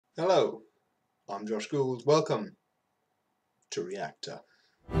Hello, I'm Josh Gould. Welcome to reActor.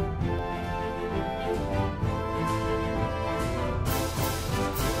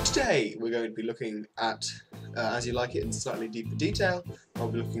 Today we're going to be looking at, as you like it, in slightly deeper detail. I'll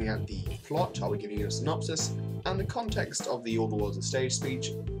be looking at the plot, I'll be giving you a synopsis, and the context of the All the World's a Stage speech,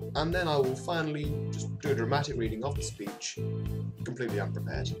 and then I will finally just do a dramatic reading of the speech, completely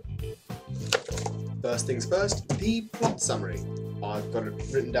unprepared. First things first, the plot summary. I've got it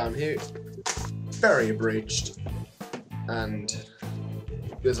written down here, very abridged, and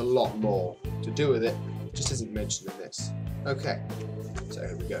there's a lot more to do with it, just isn't mentioned in this. Okay, so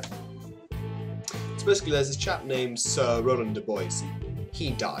here we go. So basically there's this chap named Sir Roland de Boys. He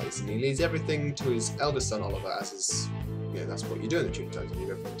dies and he leaves everything to his eldest son Oliver, as his, that's what you do in the Tudor times, you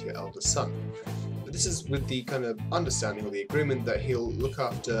leave everything to your eldest son. But this is with the kind of understanding or the agreement that he'll look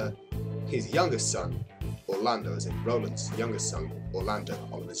after his youngest son, Orlando, as in Roland's youngest son, Orlando,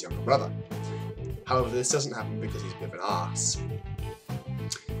 Oliver's younger brother. However, this doesn't happen because he's a bit of an arse.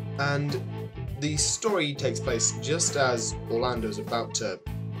 And the story takes place just as Orlando's about to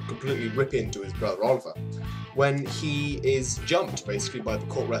completely rip into his brother Oliver, when he is jumped basically by the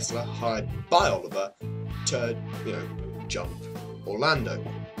court wrestler hired by Oliver to, jump Orlando.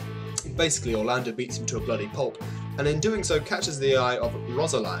 Basically, Orlando beats him to a bloody pulp, and in doing so catches the eye of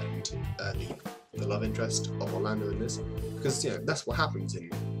Rosalind, the love interest of Orlando in this, because that's what happens in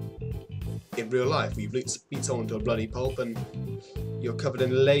real life. You beat someone to a bloody pulp and you're covered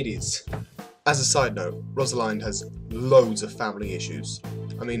in ladies. As a side note, Rosalind has loads of family issues.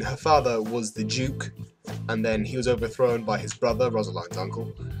 I mean, her father was the Duke, and then he was overthrown by his brother, Rosalind's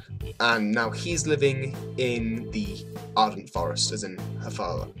uncle, and now he's living in the Ardent Forest, as in her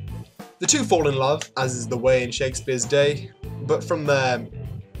father. The two fall in love, as is the way in Shakespeare's day, but from there,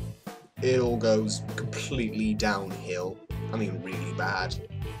 it all goes completely downhill. I mean, really bad.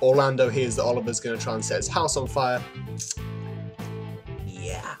 Orlando hears that Oliver's going to try and set his house on fire.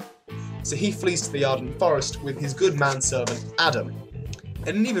 Yeah. So he flees to the Ardent Forest with his good manservant Adam.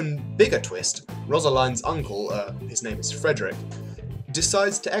 And an even bigger twist, Rosalind's uncle, his name is Frederick,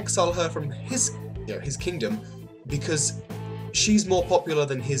 decides to exile her from his kingdom because she's more popular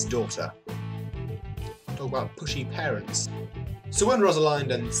than his daughter. Talk about pushy parents. So when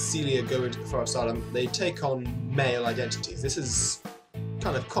Rosalind and Celia go into the Forest Island, they take on male identities. This is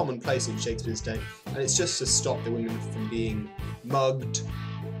kind of commonplace in Shakespeare's day, and it's just to stop the women from being mugged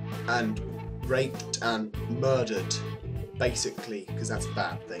and raped and murdered, basically, because that's a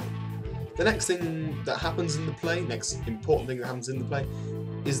bad thing. The next thing that happens in the play, next important thing that happens in the play,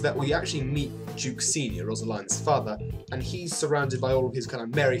 is that we actually meet Duke Senior, Rosalind's father, and he's surrounded by all of his kind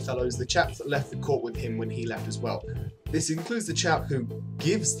of merry fellows, the chaps that left the court with him when he left as well. This includes the chap who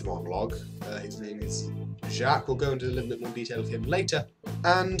gives the monologue. His name is Jaques. We'll go into a little bit more detail of him later.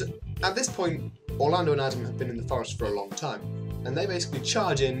 And at this point, Orlando and Adam have been in the forest for a long time, and they basically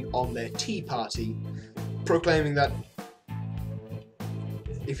charge in on their tea party, proclaiming that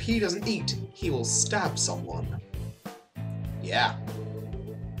if he doesn't eat, he will stab someone. Yeah.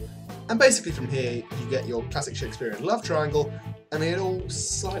 And basically from here, you get your classic Shakespearean love triangle, and it all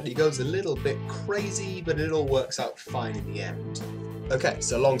slightly goes a little bit crazy, but it all works out fine in the end. Okay,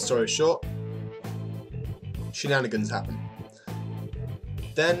 so long story short, shenanigans happen.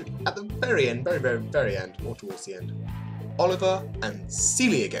 Then, at the very end, very end, more towards the end, Oliver and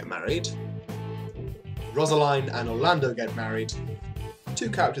Celia get married, Rosalind and Orlando get married. Two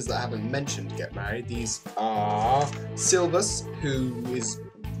characters that I haven't mentioned get married. These are Silvus, who is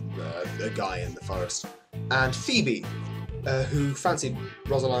a guy in the forest, and Phoebe, who fancied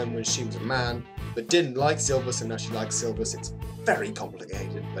Rosalind when she was a man, but didn't like Silvus, and now she likes Silvus. It's very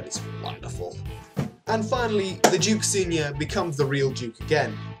complicated, but it's wonderful. And finally, the Duke Senior becomes the real Duke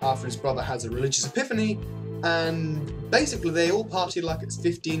again, after his brother has a religious epiphany, and basically they all party like it's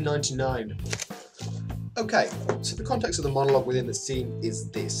 1599. Okay, so the context of the monologue within the scene is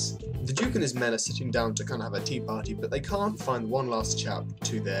this. The Duke and his men are sitting down to kind of have a tea party, but they can't find one last chap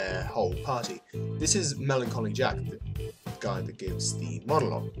to their whole party. This is Melancholy Jack, the guy that gives the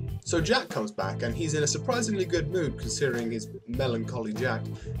monologue. So Jack comes back, and he's in a surprisingly good mood considering his Melancholy Jack,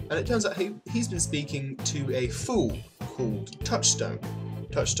 and it turns out he's been speaking to a fool called Touchstone.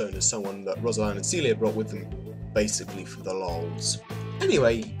 Touchstone is someone that Rosalind and Celia brought with them, basically for the lols.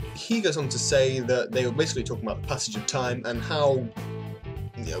 Anyway, he goes on to say that they were basically talking about the passage of time and how,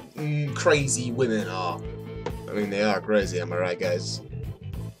 crazy women are. I mean, they are crazy, am I right, guys?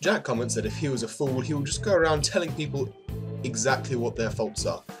 Jack comments that if he was a fool, he would just go around telling people exactly what their faults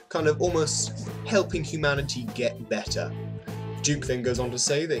are, kind of almost helping humanity get better. Duke then goes on to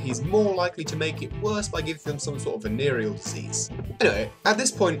say that he's more likely to make it worse by giving them some sort of venereal disease. Anyway, at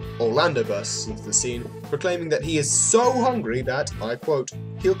this point, Orlando bursts into the scene, proclaiming that he is so hungry that, I quote,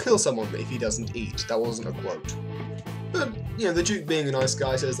 he'll kill someone if he doesn't eat. That wasn't a quote. But, you know, the Duke being a nice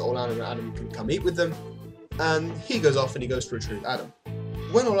guy says that Orlando and Adam can come eat with them, and he goes off and he goes to retrieve Adam.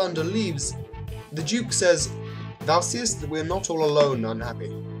 When Orlando leaves, the Duke says, "Thou seest that we are not all alone and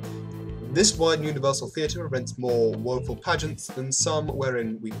unhappy. This wide and universal theatre prevents more woeful pageants than some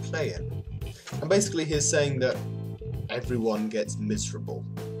wherein we play in." And basically he's saying that everyone gets miserable.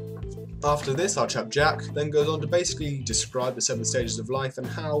 After this, our chap Jack then goes on to basically describe the 7 stages of life and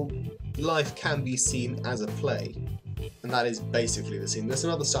how life can be seen as a play. And that is basically the scene. There's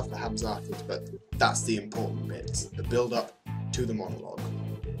some other stuff that happens afterwards, but that's the important bit, the build-up to the monologue.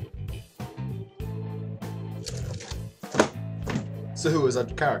 So who is our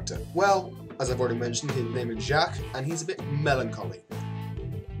character? Well, as I've already mentioned, his name is Jaques, and he's a bit melancholy.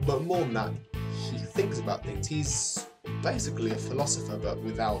 But more than that, he thinks about things. He's basically a philosopher, but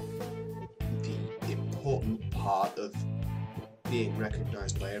without the important part of being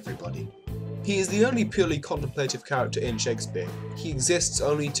recognised by everybody. He is the only purely contemplative character in Shakespeare. He exists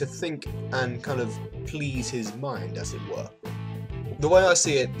only to think and kind of please his mind, as it were. The way I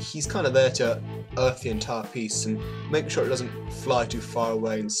see it, he's kind of there to earth the entire piece and make sure it doesn't fly too far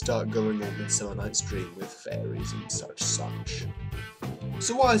away and start going on Midsummer Night's Dream with fairies and such.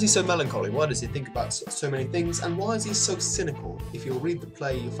 So why is he so melancholy? Why does he think about so many things? And why is he so cynical? If you'll read the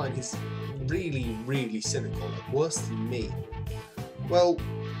play, you'll find he's really, really cynical, like worse than me. Well,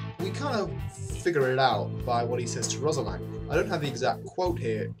 we kind of figure it out by what he says to Rosaline. I don't have the exact quote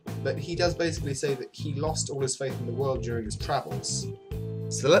here, but he does basically say that he lost all his faith in the world during his travels.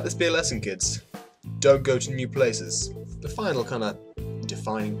 So let this be a lesson, kids. Don't go to new places. The final kind of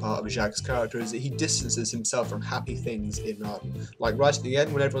defining part of Jaques' character is that he distances himself from happy things in art. Like right at the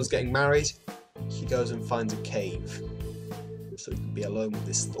end, when everyone's getting married, he goes and finds a cave so he can be alone with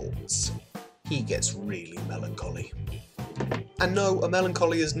his thoughts. He gets really melancholy. And no, a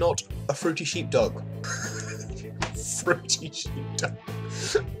melancholy is not a fruity sheepdog. Fruity sheepdog.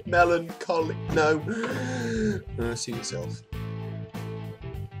 Melancholy. No. See yourself.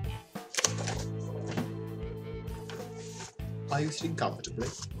 Are you sitting comfortably?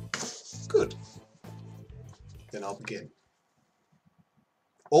 Good. Then I'll begin.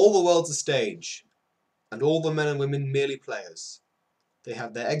 All the world's a stage, and all the men and women merely players. They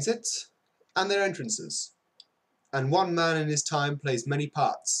have their exits and their entrances. And one man in his time plays many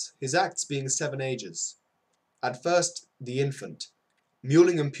parts, his acts being 7 ages. At first, the infant,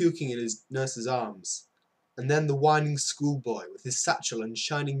 mewling and puking in his nurse's arms, and then the whining schoolboy with his satchel and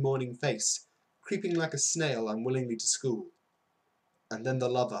shining morning face, creeping like a snail unwillingly to school. And then the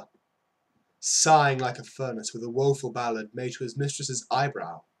lover, sighing like a furnace with a woeful ballad made to his mistress's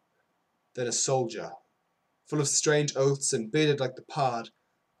eyebrow. Then a soldier, full of strange oaths and bearded like the pard,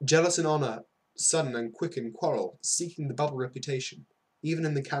 jealous in honour, sudden and quick in quarrel, seeking the bubble reputation, even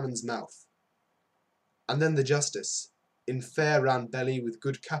in the cannon's mouth. And then the justice, in fair round belly with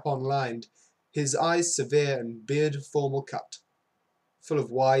good cap on lined, his eyes severe and beard formal cut, full of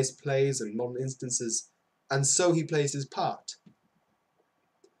wise plays and modern instances, and so he plays his part.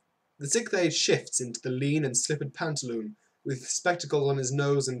 The 6th age shifts into the lean and slippered pantaloon, with spectacles on his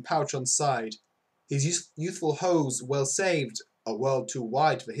nose and pouch on side, his youthful hose well saved, a world too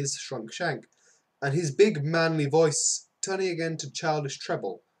wide for his shrunk shank, and his big manly voice turning again to childish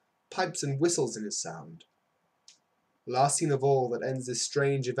treble, pipes and whistles in his sound. Last scene of all that ends this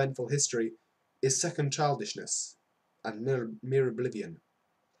strange eventful history is second childishness and mere oblivion.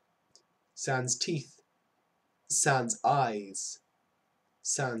 Sans teeth, sans eyes,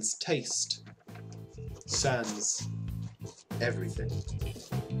 sans taste, sans everything.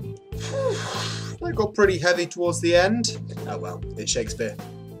 That got pretty heavy towards the end. Oh well, it's Shakespeare.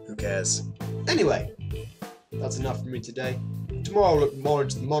 Who cares? Anyway, that's enough for me today. Tomorrow I'll look more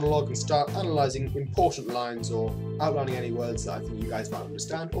into the monologue and start analysing important lines or outlining any words that I think you guys might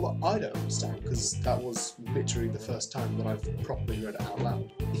understand or that I don't understand, because that was literally the first time that I've properly read it out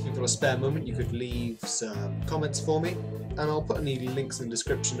loud. If you've got a spare moment, you could leave some comments for me, and I'll put any links in the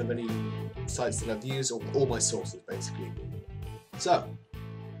description of any sites that I've used, or all my sources basically. So,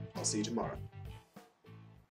 I'll see you tomorrow.